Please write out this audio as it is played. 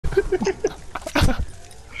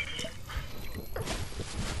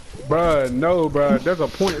Bruh, no, bruh. There's a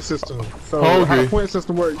point system. So Hungry. how the point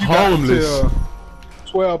system works? You Homeless. got until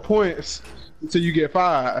 12 points until you get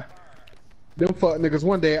 5. Them fuck niggas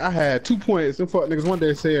one day, I had 2 points. Them fuck niggas one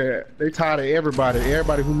day said they tired of everybody.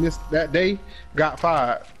 Everybody who missed that day got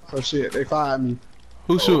 5. So shit, they fired me.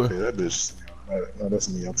 Who shooting? Okay, that bitch. No, that's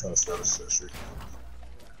me. I'm trying to start a shit.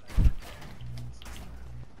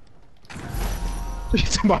 You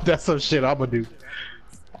talking about that some shit I'ma do.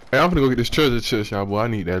 Hey, I'm gonna go get this treasure chest, y'all boy. I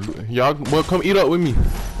need that. Y'all, boy, come eat up with me.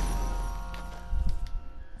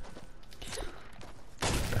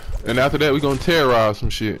 And after that, we gonna terrorize some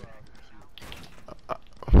shit.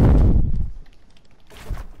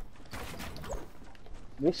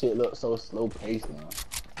 This shit looks so slow paced now.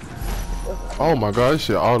 Oh my god, this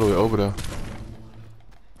shit all the way over there.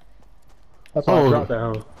 That's why I dropped that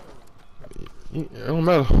hoe. It don't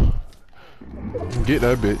matter. Get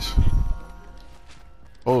that bitch.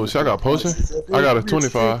 Oh, shit, I got a potion? I got a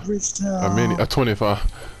 25. A mini, a 25.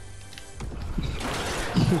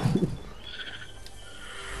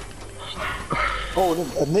 Oh, a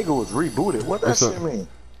nigga was rebooted. What that shit mean?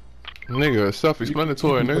 Nigga,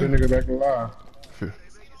 self-explanatory, Put a nigga. nigga back alive.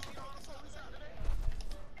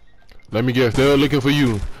 Let me guess, they were looking for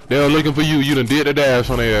you. They were looking for you. You done did the dash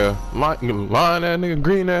on their line that nigga,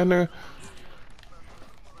 green that nigga.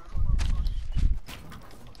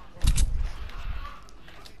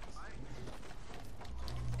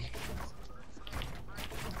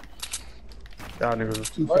 Y'all niggas was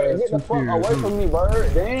too Bird, fast, get too the fuck furious. away from me,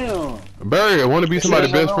 Bird. Damn. Barry, I wanna be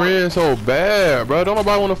somebody's best friend so bad, bro. Don't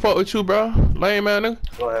nobody wanna fuck with you, bro. Lame man, nigga.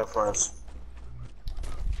 Go ahead first.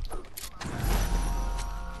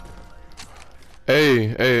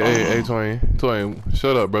 Hey, Twain,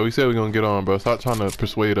 shut up, bro. We said we gonna get on, bro. Stop trying to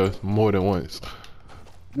persuade us more than once.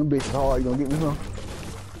 You bitches hard, you gonna get me some?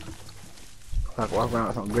 Like walk around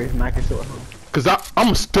with some Grace Nike shorts on. Cause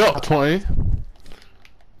I'm stuck, Twain.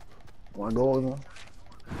 Wanna go over?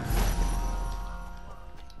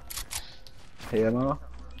 Hell no.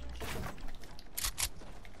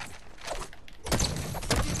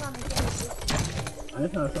 I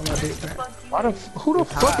ain't trying to sell my dick. Who the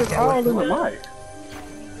fuck is all in the mic?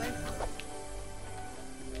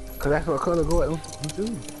 Cause that's what color go at them too.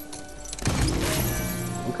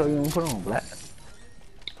 What color you gonna put on? Black.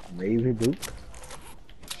 Navy blue.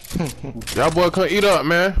 Y'all boy come eat up,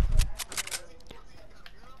 man.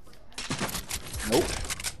 Nope.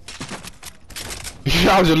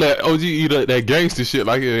 Y'all just let OG eat up that gangster shit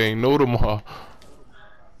like it ain't no tomorrow.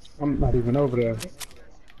 I'm not even over there.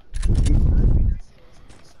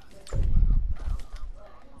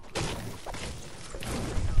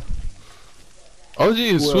 OG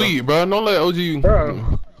is sweet, bro. Don't let OG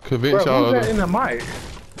convince y'all. Who's that in the mic?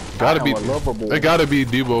 Gotta be. It gotta be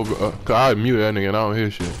Debo, bro. Cause I mute that nigga and I don't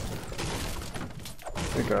hear shit.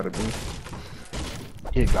 It gotta be.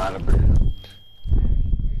 It gotta be.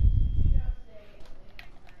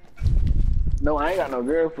 No, I ain't got no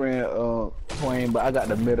girlfriend, Twain, but I got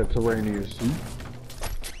the Mediterranean suit.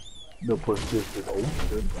 The Pacific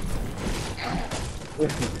Ocean.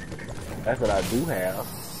 That's what I do have.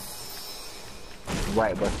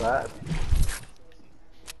 Right beside.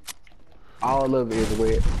 All of it is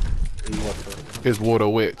wet. It's water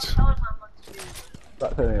wet. Stop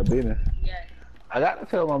telling your business. I got to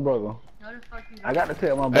tell my brother. I got to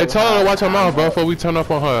tell my brother. Hey, tell her to watch her mouth, bro, before we turn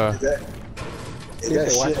up on her. He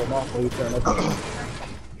said watch your mouth before you turn up on her.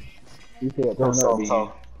 He said turn up, B.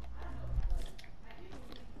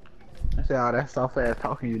 I said, oh, that's soft ass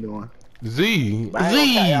talking you doing. Z.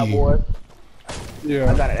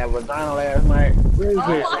 Yeah. I got that vagina last night. Where is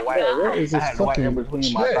it? Where is I this had to wipe in fucking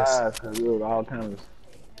between my chest? thighs because it was all kind of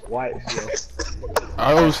white shit.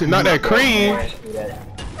 Oh shit, not that cream.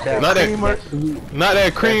 Not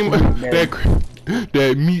that cream.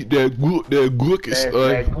 That meat, that gluckish stuff.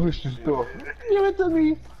 That gushy stuff. Give it to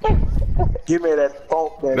me. Give me that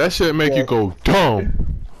funk. That shit make you go dumb.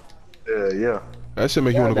 Yeah. That shit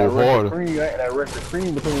make you wanna go harder. That record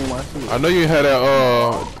cream between my shit. I know you ain't had that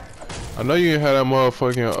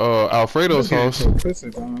motherfucking Alfredo sauce. I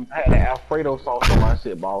had that Alfredo sauce on my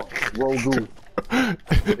shit, boss. Rogu.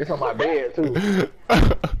 It's on my bed too.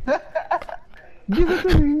 Give it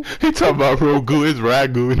to me. He talking about Rogu, it's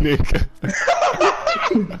Ragu, nigga.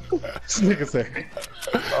 This nigga said.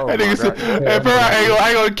 Oh that nigga said, hey, bro, I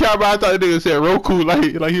ain't gonna care about. I thought the nigga said Roku, like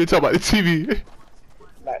he was talking about the TV.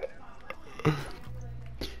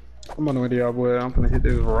 I'm on the way, y'all boy. I'm gonna hit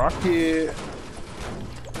this rocket.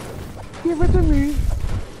 Give it to me.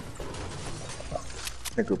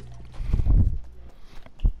 Nigga.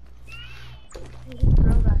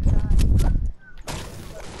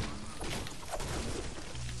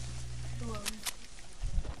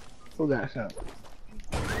 Who got shot?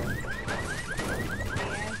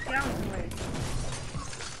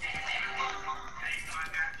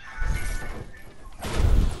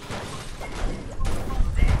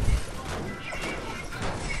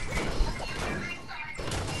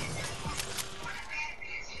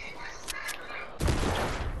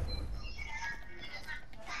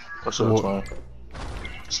 What's up, Twine?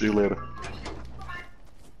 See you later.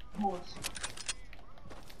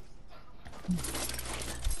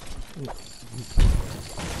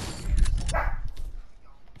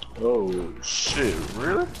 Oh shit!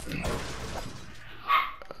 Really?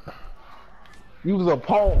 You was a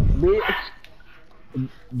punk, bitch.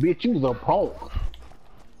 Bitch, you was a punk.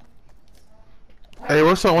 Hey,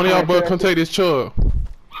 what's up? One of y'all boys come take this chug.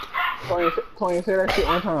 Twain said that shit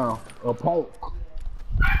one time. A punk.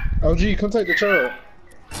 OG, come take the chug.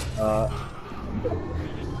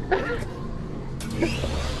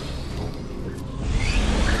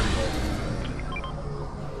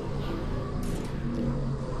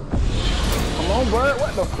 Come on, Bird.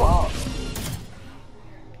 What the fuck?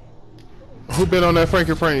 Who been on that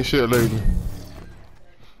Frankie Frank shit lately?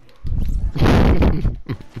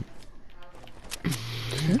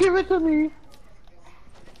 Give it to me.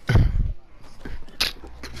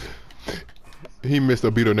 He missed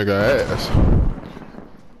a beat a nigga ass.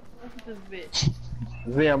 What's this bitch?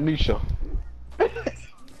 Zamnesia.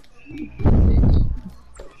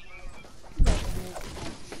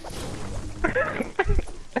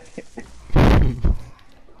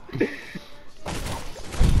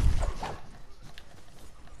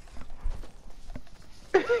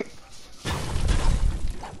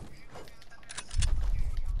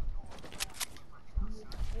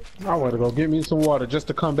 I want to go get me some water just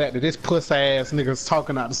to come back to this puss ass niggas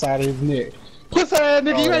talking out the side of his neck. Puss ass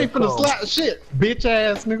nigga, you ain't finna slap shit, bitch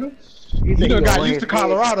ass nigga. You done got used to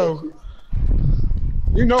Colorado.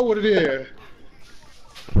 You know what it is.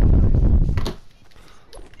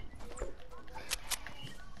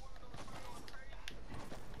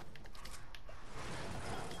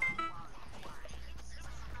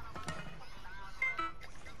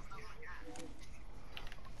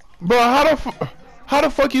 Bro, how the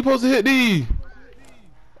fuck you supposed to hit these?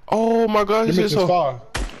 Oh my god, this is so far.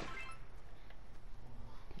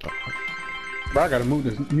 Bro, I gotta mute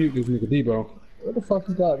this nigga Debo. What the fuck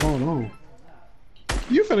you got going on?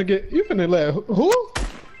 You finna let who?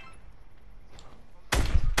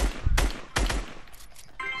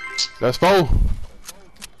 That's four.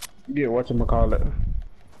 Yeah, whatchamacallit.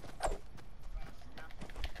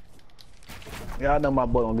 Y'all know my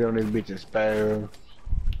boy gonna get on this bitch and spare.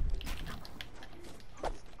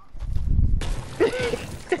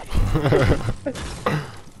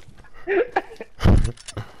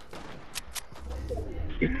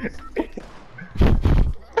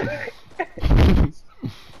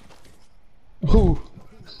 Who?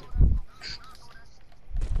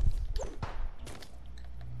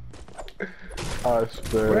 I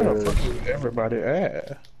swear. Where the fuck is everybody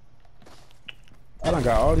at? I done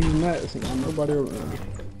got all these nuts and ain't nobody around.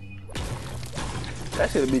 That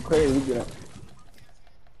shit'd be crazy. We get up.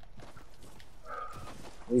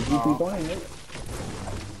 Is GP playing it?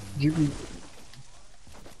 GP.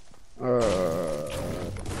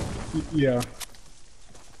 Yeah.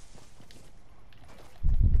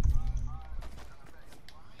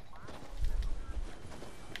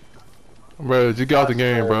 Bro, just get out the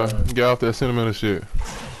game, bro. Get off that sentimental shit.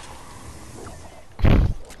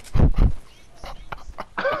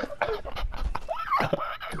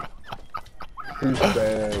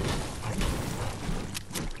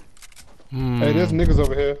 Hey, there's niggas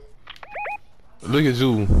over here. Look at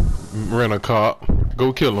you, ran a cop.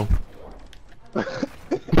 Go kill him.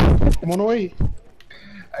 I'm on the way.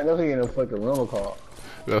 I know he in a fucking rental car.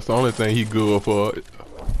 That's the only thing he good for.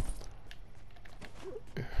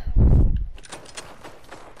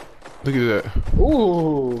 Look at that.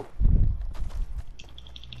 Ooh.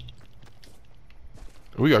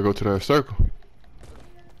 We gotta go to that circle.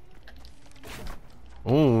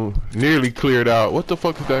 Ooh, nearly cleared out. What the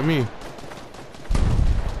fuck does that mean?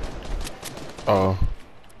 Oh.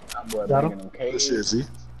 That boy Got banging him? them caves. Shit, Z.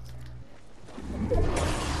 That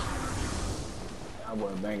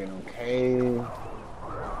boy banging them caves.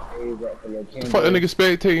 Caves up for your What the fuck that Kendrick. nigga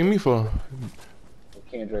spectating me for?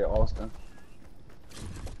 Kendrick Austin.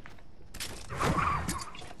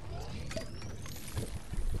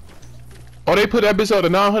 Oh, they put that bitch out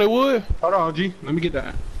of 900 wood? Hold on, G. Let me get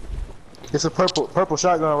that. It's a purple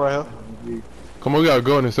shotgun right here. Come on, we gotta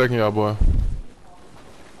go in a second, y'all boy.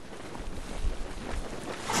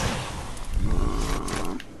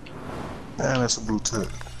 Man, that's a blue tip.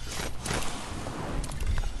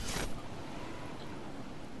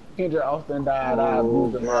 Kendrick Austin died, I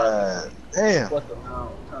abused him. God. Damn. Fuck it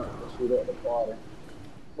now, turn to shoot up the party.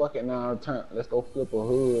 Fuck it now, turn. Let's go flip a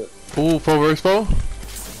hood. Ooh, 4v4.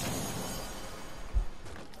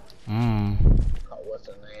 What's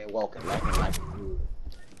her name? Walking, lacking like it's good.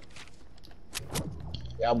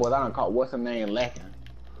 Yeah, boy, I done caught what's her name lacking.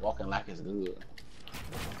 Walking like it's good.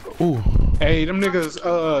 Ooh. Hey, them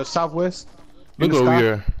niggas, Southwest. Look over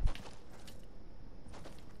here.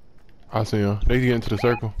 I see him. They get into the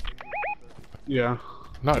circle. Yeah.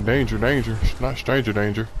 Not danger. Not stranger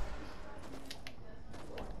danger.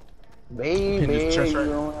 Baby, you chest right.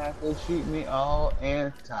 don't have to treat me all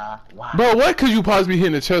anti. Wow. Bro, what could you possibly hit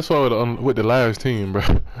in the chest for with the last team, bro?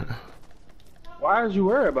 Why is you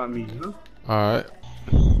worried about me, huh? Alright.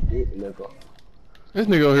 Nigga. This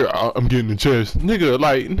nigga over here, I'm getting the chest. Nigga,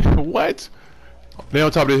 like, what? They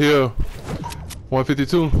on top of the hill.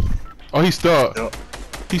 152. Oh, he stuck. Yep.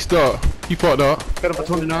 He stuck. He fucked up. Hit him for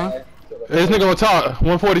 29. This nigga on top,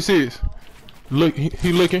 146. Look,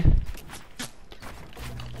 he looking.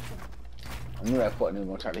 I knew that fuck nigga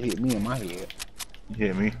gonna try to hit me in my head. You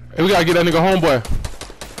hear me? Hey, we gotta get that nigga homeboy.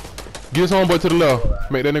 Get his homeboy to the left.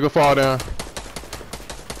 Make that nigga fall down.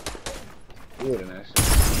 Good in that shit.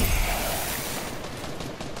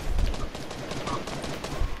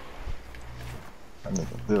 That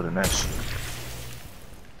nigga building that shit.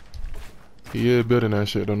 He is building that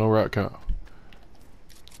shit though, no rock count.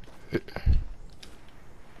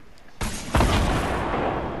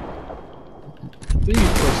 These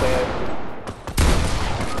pussy ass.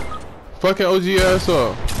 Fucking OG ass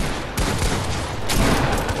up.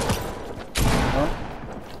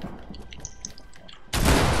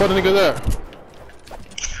 Fuck the nigga there.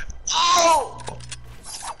 Oh!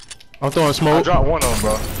 I'm throwing I smoke. dropped one of them,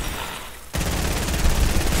 bro.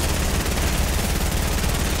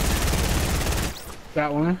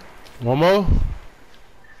 Got one. One more.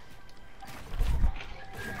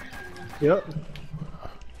 Yep.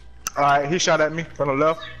 Alright, he shot at me from the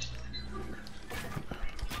left.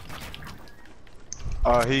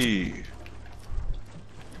 He.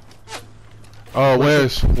 Oh,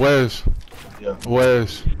 Wes. Yeah.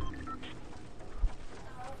 Wes.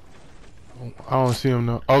 I don't see him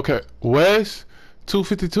now. Okay, Wes.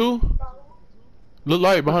 252. Look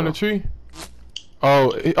like behind the tree.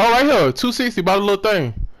 Oh, right here. 260 by the little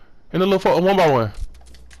thing. In the little one by one.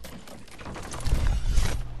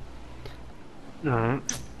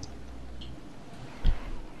 Alright.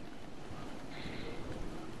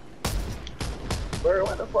 Where,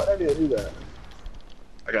 what the fuck that is? You got?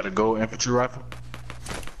 I got a gold infantry rifle.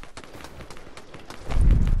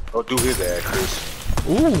 Go do his ass, Chris.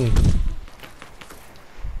 Ooh.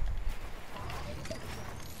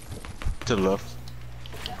 To the left.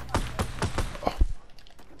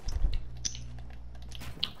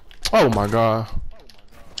 Oh my god.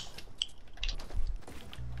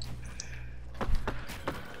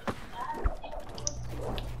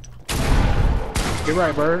 Get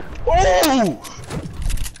right, bird. Oh!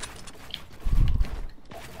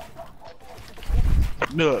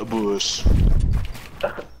 Nut bush.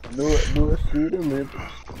 Do it, shoot him in.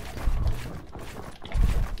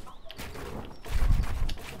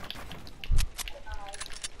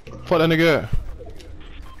 Fuck that nigga.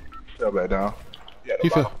 Fell back down. Yeah, He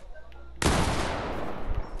fell.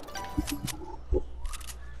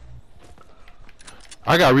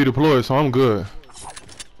 I got redeployed, so I'm good.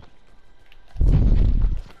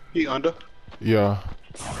 He under. Yeah.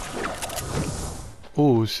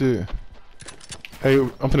 Oh shit. Hey,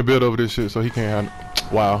 I'm finna build over this shit so he can't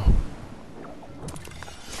have. Wow.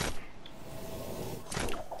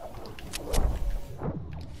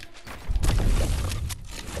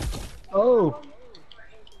 Oh.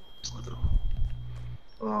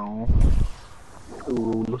 Oh.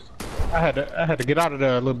 Ooh. I had to get out of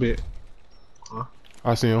there a little bit.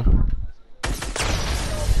 I see him.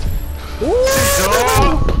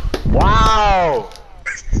 Wow!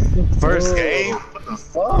 First game? What the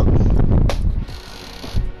fuck?